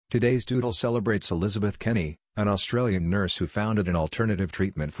Today's Doodle celebrates Elizabeth Kenny, an Australian nurse who founded an alternative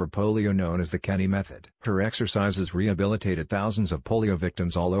treatment for polio known as the Kenny method. Her exercises rehabilitated thousands of polio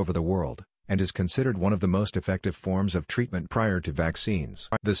victims all over the world, and is considered one of the most effective forms of treatment prior to vaccines.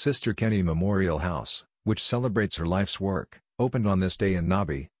 The Sister Kenny Memorial House, which celebrates her life's work, opened on this day in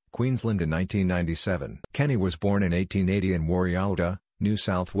Nobby, Queensland in 1997. Kenny was born in 1880 in Warialda, New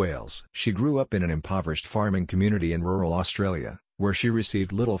South Wales. She grew up in an impoverished farming community in rural Australia, where she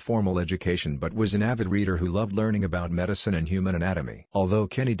received little formal education but was an avid reader who loved learning about medicine and human anatomy. Although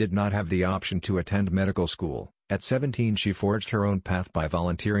Kenny did not have the option to attend medical school, at 17 she forged her own path by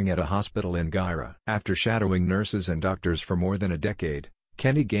volunteering at a hospital in Guyra. After shadowing nurses and doctors for more than a decade,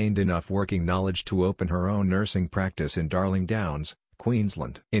 Kenny gained enough working knowledge to open her own nursing practice in Darling Downs,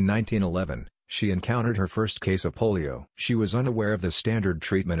 Queensland. In 1911, she encountered her first case of polio. She was unaware of the standard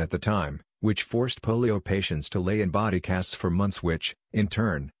treatment at the time, which forced polio patients to lay in body casts for months, which, in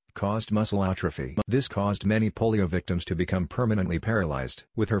turn, caused muscle atrophy. This caused many polio victims to become permanently paralyzed.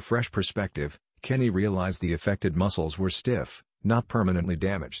 With her fresh perspective, Kenny realized the affected muscles were stiff, not permanently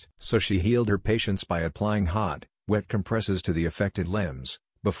damaged. So she healed her patients by applying hot, wet compresses to the affected limbs,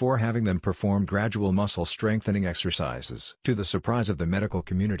 before having them perform gradual muscle strengthening exercises. To the surprise of the medical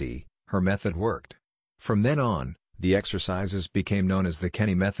community, her method worked. From then on, the exercises became known as the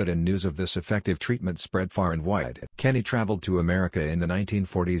Kenny method, and news of this effective treatment spread far and wide. Kenny traveled to America in the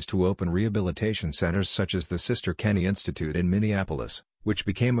 1940s to open rehabilitation centers such as the Sister Kenny Institute in Minneapolis, which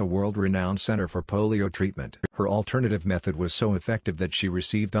became a world-renowned center for polio treatment. Her alternative method was so effective that she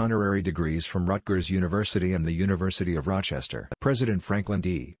received honorary degrees from Rutgers University and the University of Rochester. President Franklin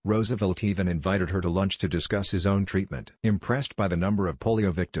D. Roosevelt even invited her to lunch to discuss his own treatment. Impressed by the number of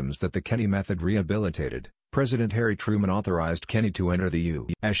polio victims that the Kenny method rehabilitated, President Harry Truman authorized Kenny to enter the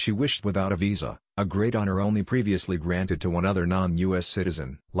U.S. She wished without a visa, a great honor only previously granted to one other non-U.S.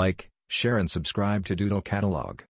 citizen. Like, share and subscribe to Doodle Catalog.